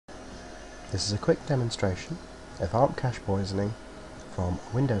This is a quick demonstration of ARP cache poisoning from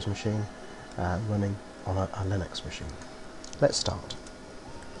a Windows machine running on a Linux machine. Let's start.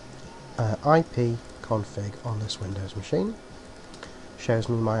 IP config on this Windows machine shows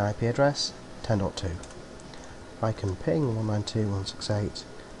me my IP address 10.2. I can ping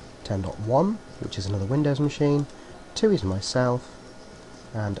 192.168.10.1, which is another Windows machine, 2 is myself,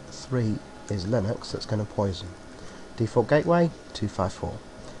 and 3 is Linux that's going to poison. Default gateway 254.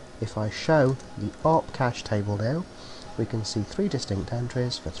 If I show the ARP cache table now, we can see 3 distinct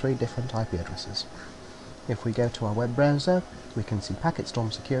entries for 3 different IP addresses. If we go to our web browser, we can see packet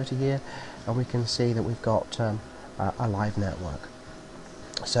storm security here, and we can see that we've got a live network.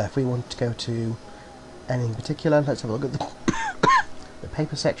 So if we want to go to anything particular, let's have a look at the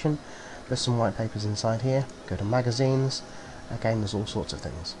paper section. There's some white papers inside here. Go to magazines. Again, there's all sorts of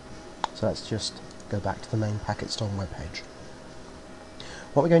things. So let's just go back to the main packet storm web page.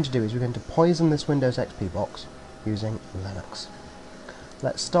 What we're going to do is we're going to poison this Windows XP box using Linux.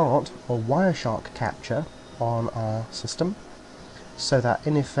 Let's start a Wireshark Capture on our system so that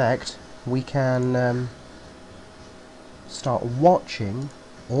in effect we can start watching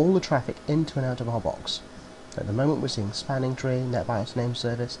all the traffic into and out of our box. At the moment we're seeing spanning tree, NetBIOS name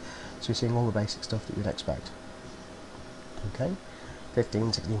service, so we're seeing all the basic stuff that you'd expect. Okay,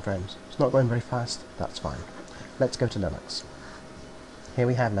 15, 16 frames. It's not going very fast, that's fine. Let's go to Linux. Here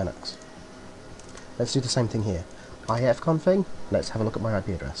we have Linux. Let's do the same thing here. ifconfig, let's have a look at my IP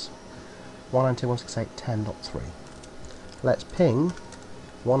address. 192.168.10.3. Let's ping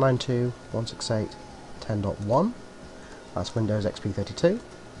 192.168.10.1. That's Windows XP 32.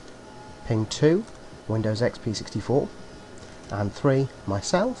 Ping 2, Windows XP 64. And 3,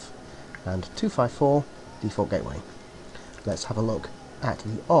 myself. And 254, default gateway. Let's have a look at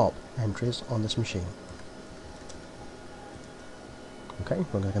the ARP entries on this machine. Okay,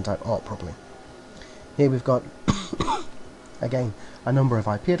 we're going to type ARP properly. Here we've got, again, a number of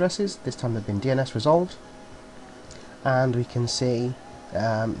IP addresses. This time they've been DNS resolved. And we can see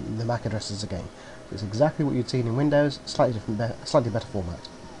the MAC addresses again. It's exactly what you'd seen in Windows, slightly better format.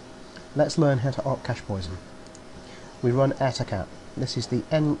 Let's learn how to ARP cache poison. We run Ettercap. This is the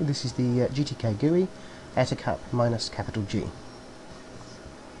GTK GUI, Ettercap minus capital G.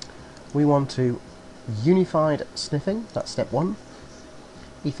 We want to unified sniffing. That's step 1.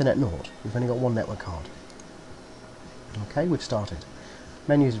 Ethernet naught. We've only got one network card. Okay, we've started.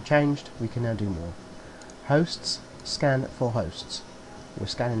 Menus have changed. We can now do more. Hosts. Scan for hosts. We're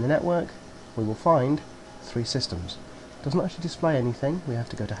scanning the network. We will find 3 systems. It doesn't actually display anything. We have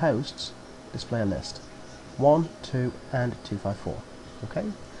to go to hosts, display a list. 1, 2, and 254.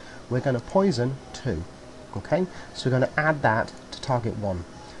 Okay? We're going to poison 2. Okay? So we're going to add that to target 1.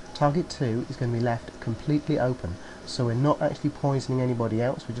 Target 2 is going to be left completely open. So we're not actually poisoning anybody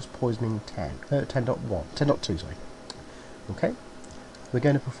else, we're just poisoning 10.2, sorry. Okay? We're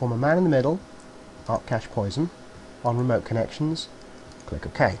going to perform a man-in-the-middle ARP cache poison on remote connections. Click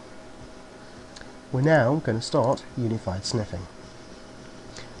OK. We're now going to start unified sniffing.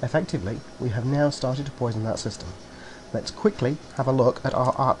 Effectively, we have now started to poison that system. Let's quickly have a look at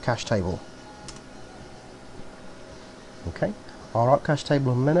our ARP cache table. Okay, our ARP cache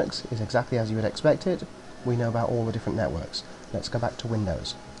table on Linux is exactly as you would expect it. We know about all the different networks. Let's go back to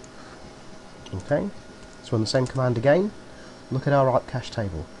Windows. Okay, let's run the same command again. Look at our ARP cache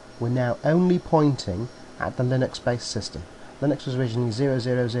table. We're now only pointing at the Linux-based system. Linux was originally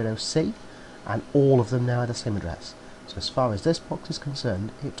 000C, and all of them now are the same address. So as far as this box is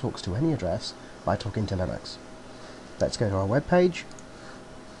concerned, it talks to any address by talking to Linux. Let's go to our web page.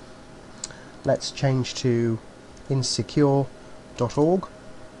 Let's change to insecure.org.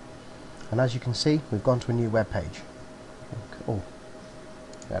 And as you can see, we've gone to a new web page. Oh,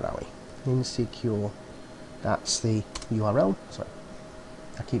 where are we? Insecure. That's the URL. Sorry,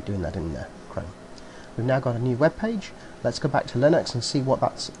 I keep doing that in Chrome. We've now got a new web page. Let's go back to Linux and see what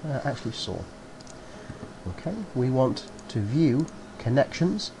that's actually saw. Okay, we want to view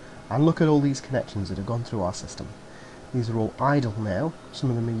connections and look at all these connections that have gone through our system. These are all idle now. Some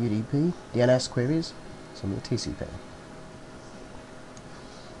of them are UDP, DNS queries, some are TCP.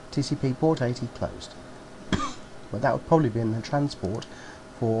 TCP port 80 closed. But that would probably be in the transport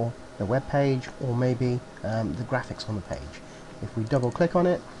for the web page or maybe the graphics on the page. If we double click on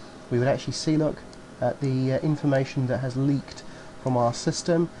it, we would actually see, look, at the information that has leaked from our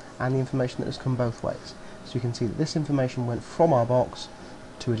system and the information that has come both ways. So you can see that this information went from our box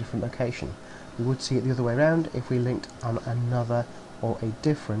to a different location. We would see it the other way around if we linked on another or a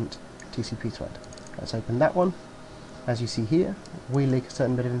different TCP thread. Let's open that one. As you see here, we leak a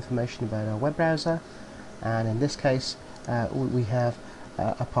certain bit of information about our web browser, and in this case we have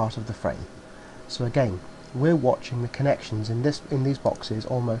a part of the frame. So again, we're watching the connections in these boxes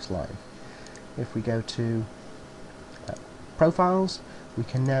almost live. If we go to profiles, we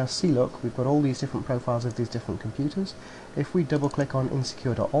can now see, look, we've got all these different profiles of these different computers. If we double click on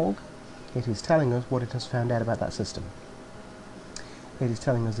insecure.org, it is telling us what it has found out about that system. It is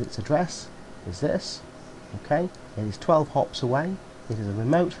telling us its address is this, okay, it is 12 hops away, it is a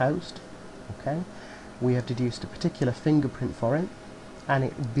remote host, okay, we have deduced a particular fingerprint for it, and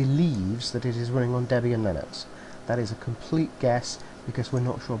it believes that it is running on Debian Linux. That is a complete guess because we're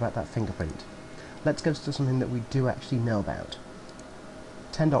not sure about that fingerprint. Let's go to something that we do actually know about.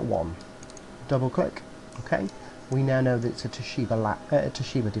 10.1. Double click. Okay. We now know that it's a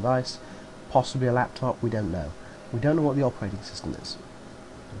Toshiba device, possibly a laptop. We don't know. We don't know what the operating system is.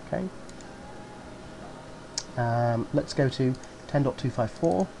 Okay. Let's go to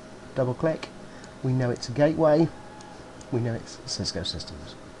 10.254. Double click. We know it's a gateway. We know it's Cisco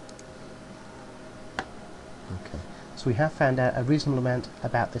systems. Okay. So we have found out a reasonable amount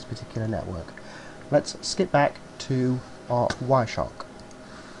about this particular network. Let's skip back to our Wireshark.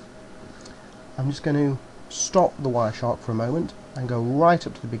 I'm just going to stop the Wireshark for a moment and go right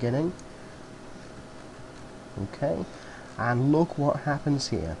up to the beginning. Okay, and look what happens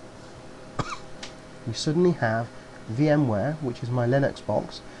here. We suddenly have VMware, which is my Linux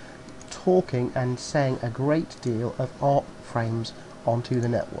box, talking and saying a great deal of ARP frames onto the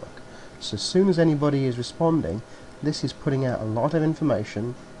network. So as soon as anybody is responding, this is putting out a lot of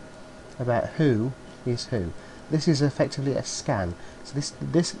information about who is who. This is effectively a scan. So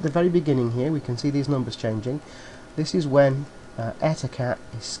this at the very beginning here, we can see these numbers changing. This is when Ettercap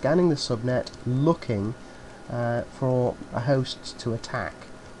is scanning the subnet, looking for a host to attack,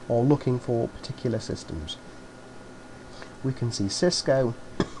 or looking for particular systems. We can see Cisco,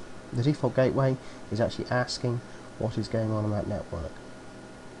 the default gateway, is actually asking what is going on that network.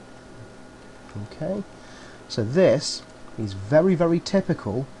 Okay, so this is very, very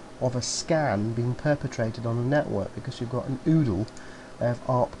typical of a scan being perpetrated on a network, because you've got an oodle of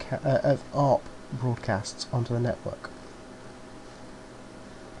ARP broadcasts onto the network.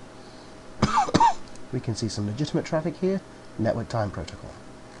 We can see some legitimate traffic here, network time protocol.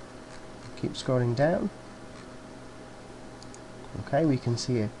 Keep scrolling down. Okay, we can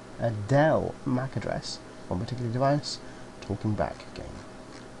see a Dell MAC address on a particular device talking back again.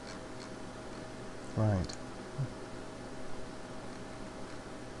 Right.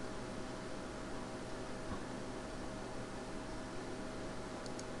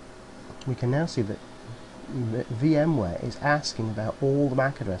 We can now see that VMware is asking about all the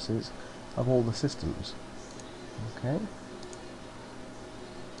MAC addresses of all the systems. Okay.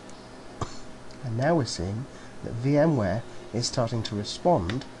 And now we're seeing that VMware is starting to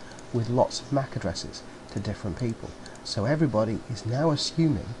respond with lots of MAC addresses to different people. So everybody is now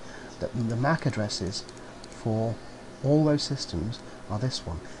assuming that the MAC addresses for all those systems are this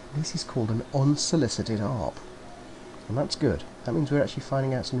one. This is called an unsolicited ARP. And that's good. That means we're actually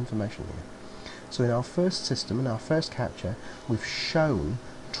finding out some information here. So in our first system, in our first capture, we've shown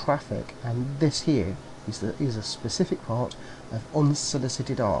traffic, and this here is a specific part of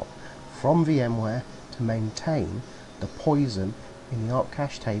unsolicited ARP from VMware to maintain the poison in the ARP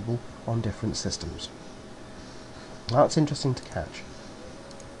cache table on different systems. That's interesting to catch.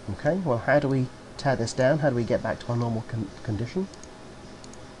 Okay, well, how do we tear this down? How do we get back to our normal condition?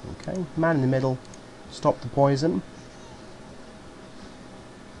 Okay, man in the middle, stop the poison.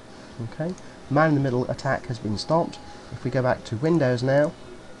 Okay, man in the middle attack has been stopped. If we go back to Windows now,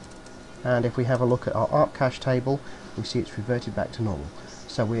 and if we have a look at our ARP cache table, we see it's reverted back to normal.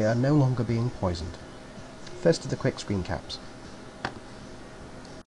 So we are no longer being poisoned. First of the quick screen caps.